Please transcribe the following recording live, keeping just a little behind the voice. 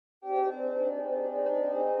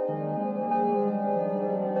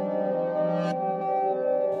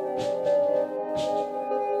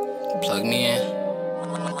Plug me in.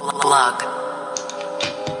 Plug.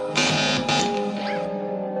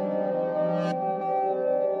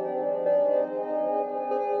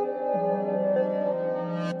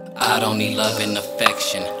 I don't need love and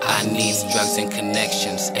affection, I need drugs and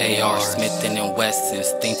connections. AR, Smith and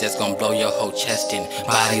Wessons, things that's gonna blow your whole chest in.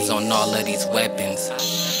 Bodies on all of these weapons.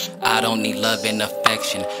 I don't need love and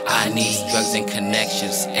affection, I need drugs and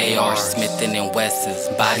connections. AR, Smith and Wessons,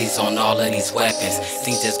 bodies on all of these weapons.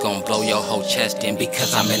 Things that's gonna blow your whole chest in.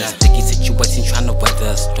 Because I'm in a sticky situation trying to weather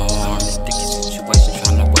a storm. Sticky situation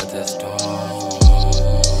trying to weather a storm.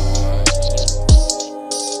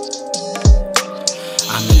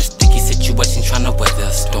 I'm in a sticky situation trying to weather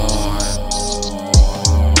a storm.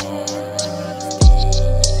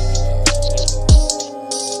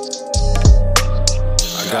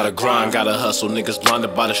 Gotta grind, gotta hustle, niggas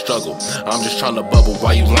blinded by the struggle. I'm just trying to bubble,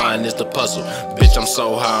 why you lying is the puzzle. Bitch, I'm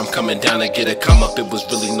so high, I'm coming down to get a come up. It was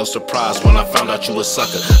really no surprise when I found out you a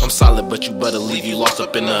sucker. I'm solid, but you better leave you lost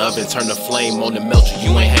up in the oven. Turn the flame on and melt you,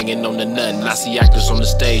 you ain't hanging on to nothing. I see actors on the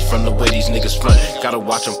stage from the way these niggas front. Gotta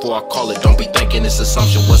watch them before I call it, don't be thinking it's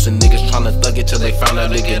assumption. Wasn't niggas trying to thug it till they found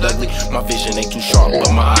out it get ugly. My vision ain't too sharp,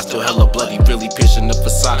 but my eyes still hella bloody. Really piercing the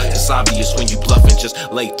facade, it's obvious when you bluffing. Just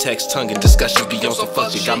latex, tongue, and discussion be on some fuck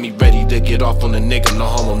shit. Got me ready to get off on the nigga, no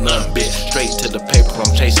hollow none, bitch. Straight to the paper,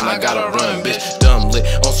 I'm chasing, I gotta run, bitch. Dumb lit,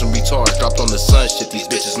 on some retards, dropped on the sun shit. These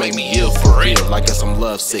bitches make me ill for real, I guess I'm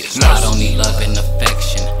lovesick. I don't need love and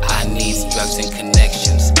affection, I need drugs and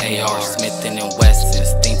connections. AR, Smith and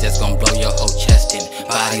Wessons, things that's gonna blow your whole chest in.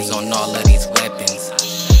 Bodies on all of these weapons.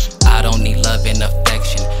 I don't need love and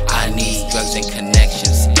affection, I need drugs and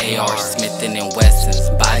connections. AR, Smith and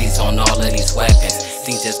Wessons, bodies on all of these weapons.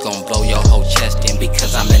 Things that's gonna blow your whole chest in.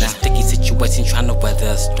 Because I'm in a sticky situation trying to weather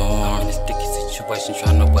a storm. I'm in a sticky situation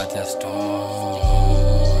trying to weather a storm.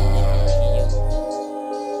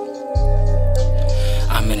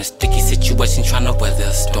 I'm in a sticky situation trying to weather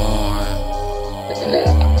a storm.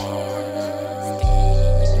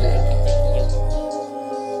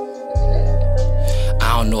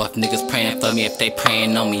 I don't know if niggas praying for me, if they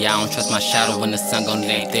praying on me. I don't trust my shadow when the sun gon'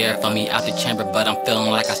 ain't there for me. Out the chamber, but I'm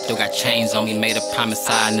feeling like I still got chains on me. Made a promise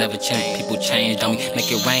I never change, people changed on me.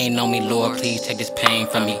 Make it rain on me, Lord, please take this pain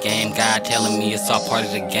from me. Game God telling me it's all part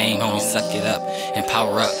of the game, homie. Suck it up and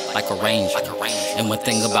power up like a ranger. And one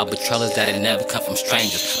thing about betrayal is that it never come from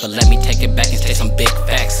strangers. But let me take it back and say some big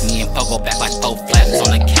facts. Me and Pogo back like 4 flats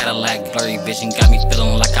on a Cadillac. Blurry vision got me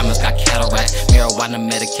feeling like I must got cataract. Marijuana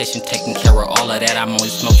medication taking care of all of that. I'm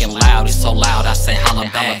only smoking loud, it's so loud I say holla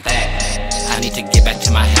back. I need to get back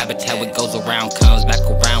to my habitat. What goes around comes back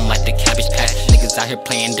around like the Cabbage Patch. Niggas out here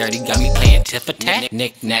playing dirty, got me playing tit for tat.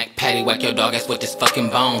 Knick knack, patty whack your dog ass with this fucking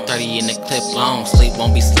bone. 30 in the clip long, sleep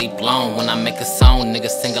won't be sleep long. When I make a song,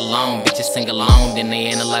 niggas sing along, bitches sing along. Then they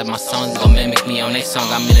analyze my songs, gon' mimic me on their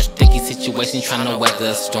song. I'm in a sticky situation trying to weather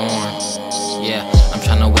a storm. Yeah, I'm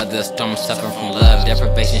trying to weather a storm, suffering from love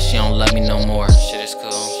deprivation. She don't love me no more. Shit is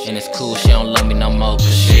cool. And it's cool, she don't love me no more.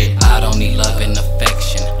 Cause shit, I don't need love and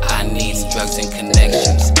affection, I need drugs and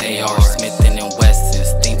connections. AR, Smith and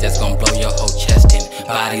Wessons, things that's gonna blow your whole chest in.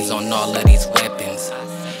 Bodies on all of these weapons.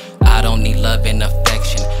 I don't need love and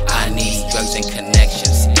affection, I need drugs and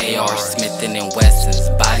connections. AR, Smith and Wessons,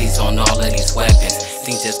 bodies on all of these weapons.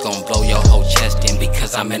 Things that's gonna blow your whole chest in.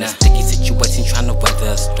 Because I'm in a sticky situation trying to weather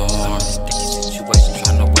a storm.